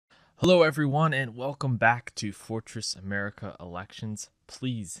Hello, everyone, and welcome back to Fortress America Elections.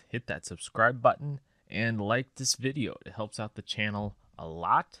 Please hit that subscribe button and like this video. It helps out the channel a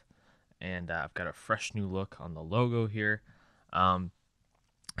lot. And I've got a fresh new look on the logo here.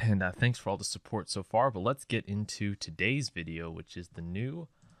 Thanks for all the support so far. But let's get into today's video, which is the new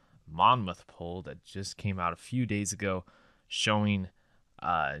Monmouth poll that just came out a few days ago, showing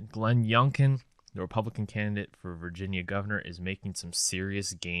Glenn Youngkin, the Republican candidate for Virginia governor, is making some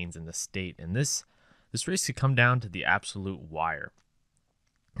serious gains in the state. And this race could come down to the absolute wire.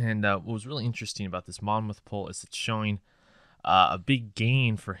 And what was really interesting about this Monmouth poll is it's showing a big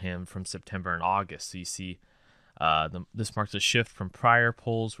gain for him from September and August. So you see this marks a shift from prior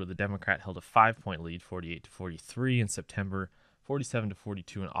polls where the Democrat held a 5-point lead, 48 to 43 in September, 47 to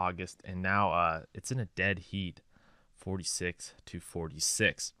 42 in August. And now it's in a dead heat, 46 to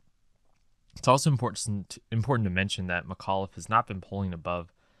 46. It's also important to mention that McAuliffe has not been polling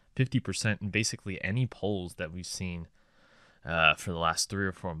above 50% in basically any polls that we've seen for the last 3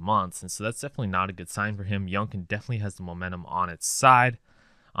 or 4 months, and so that's definitely not a good sign for him. Youngkin definitely has the momentum on his side.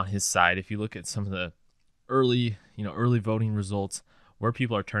 If you look at some of the early voting results, where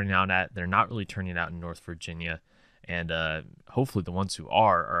people are turning out at, they're not really turning out in North Virginia, and hopefully the ones who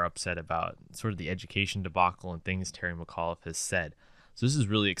are upset about sort of the education debacle and things Terry McAuliffe has said. So this is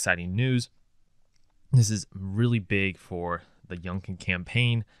really exciting news. This is really big for the Youngkin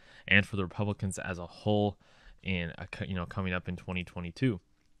campaign and for the Republicans as a whole in coming up in 2022.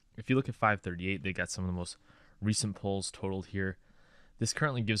 If you look at 538, they got some of the most recent polls totaled here. This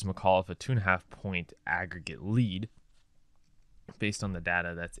currently gives McAuliffe a 2.5-point aggregate lead based on the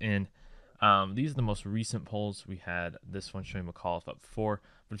data that's in. These are the most recent polls. We had this one showing McAuliffe up 4.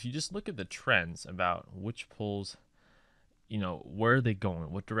 But if you just look at the trends about which polls, where are they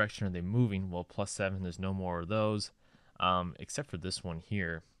going? What direction are they moving? Well, +7, there's no more of those, except for this one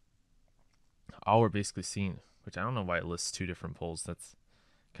here. All we're basically seeing, which I don't know why it lists 2 different polls. That's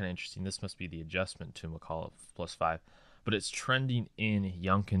kind of interesting. This must be the adjustment to McAuliffe +5, but it's trending in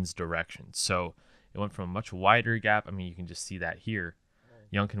Youngkin's direction. So it went from a much wider gap. I mean, you can just see that here.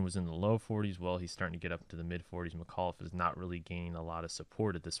 Youngkin was in the low 40s. Well, he's starting to get up to the mid 40s. McAuliffe is not really gaining a lot of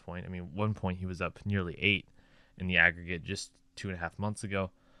support at this point. I mean, at one point he was up nearly 8 in the aggregate just 2.5 months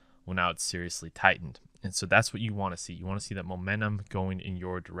ago. Well, now it's seriously tightened. And so that's what you want to see. You want to see that momentum going in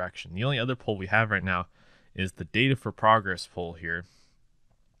your direction. The only other poll we have right now is the Data for Progress poll here,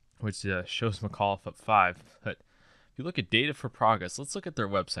 which shows McAuliffe up 5. But if you look at Data for Progress, let's look at their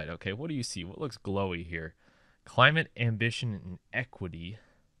website. Okay, what do you see? What looks glowy here? Climate, ambition, and equity,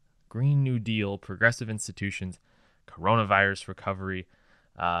 Green New Deal, progressive institutions, coronavirus recovery,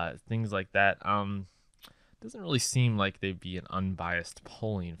 things like that. Doesn't really seem like they'd be an unbiased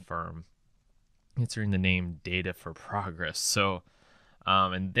polling firm answering the name Data for Progress. So,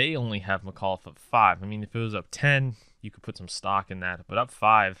 and they only have McAuliffe up 5. I mean, if it was up 10, you could put some stock in that, but up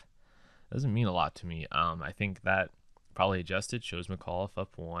 5 doesn't mean a lot to me. I think that probably adjusted shows McAuliffe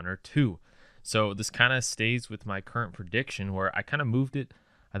up 1 or 2. So this kind of stays with my current prediction where I kind of moved it.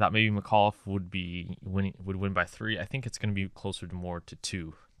 I thought maybe McAuliffe would win by 3. I think it's going to be closer to more to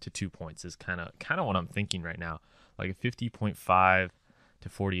 2 points is kind of what I'm thinking right now, like a 50.5 to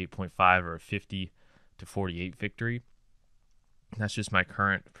 48.5 or a 50 to 48 victory. That's just my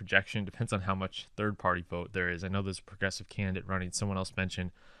current projection. Depends on how much third-party vote there is. I know there's a progressive candidate running. Someone else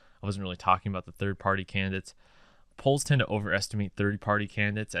mentioned I wasn't really talking about the third-party candidates. Polls tend to overestimate third-party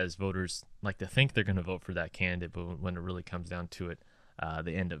candidates as voters like to think they're going to vote for that candidate, but when it really comes down to it,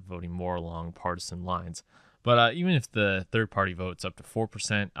 they end up voting more along partisan lines. But even if the third-party vote's up to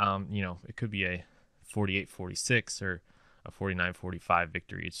 4%, it could be a 48-46 or a 49-45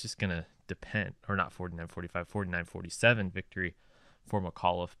 victory. It's just going to depend, or not 49-45, 49-47 victory for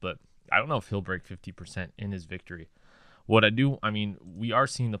McAuliffe. But I don't know if he'll break 50% in his victory. We are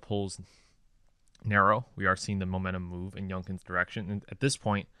seeing the polls narrow. We are seeing the momentum move in Youngkin's direction. And at this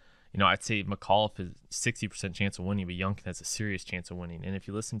point, I'd say McAuliffe has 60% chance of winning, but Youngkin has a serious chance of winning. And if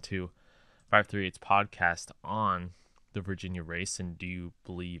you listen to 538's podcast on the Virginia race, and do you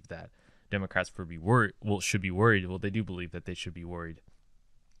believe that Democrats should be worried? Well, they do believe that they should be worried,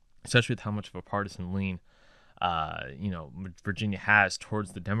 especially with how much of a partisan lean, Virginia has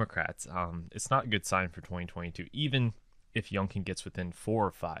towards the Democrats. It's not a good sign for 2022, even if Youngkin gets within 4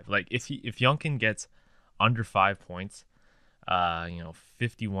 or 5. Like if Youngkin gets under 5 points,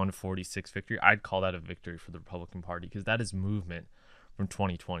 51-46 victory, I'd call that a victory for the Republican Party because that is movement from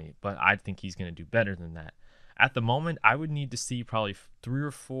 2020. But I think he's going to do better than that. At the moment, I would need to see probably 3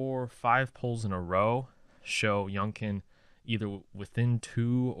 or 4 or 5 polls in a row show Youngkin either within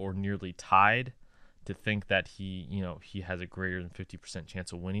 2 or nearly tied to think that he has a greater than 50%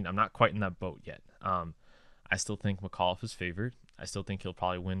 chance of winning. I'm not quite in that boat yet. I still think McAuliffe is favored. I still think he'll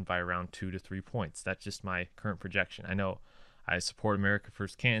probably win by around 2 to 3 points. That's just my current projection. I know I support America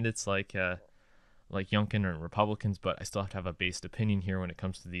First candidates like Youngkin or Republicans, but I still have to have a based opinion here when it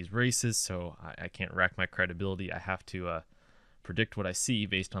comes to these races, so I can't rack my credibility. I have to predict what I see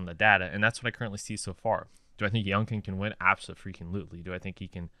based on the data, and that's what I currently see so far. Do I think Youngkin can win? Absolutely. Do I think he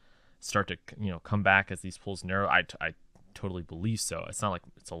can start to come back as these polls narrow? I totally believe so. It's not like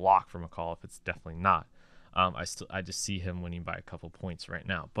it's a lock for McAuliffe. It's definitely not. I just see him winning by a couple points right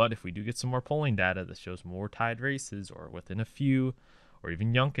now. But if we do get some more polling data that shows more tied races or within a few, or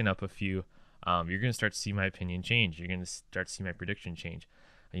even Youngkin up a few, you're going to start to see my opinion change. You're going to start to see my prediction change.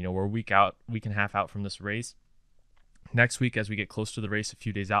 We're a week and a half out from this race. Next week, as we get close to the race, a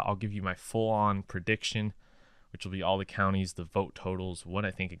few days out, I'll give you my full-on prediction, which will be all the counties, the vote totals, what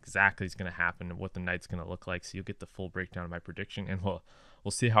I think exactly is going to happen, and what the night's going to look like. So you'll get the full breakdown of my prediction, and we'll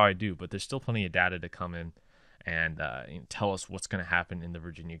see how I do. But there's still plenty of data to come in and tell us what's going to happen in the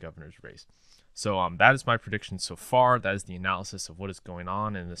Virginia governor's race. So that is my prediction so far. That is the analysis of what is going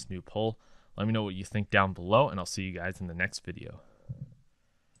on in this new poll. Let me know what you think down below, and I'll see you guys in the next video.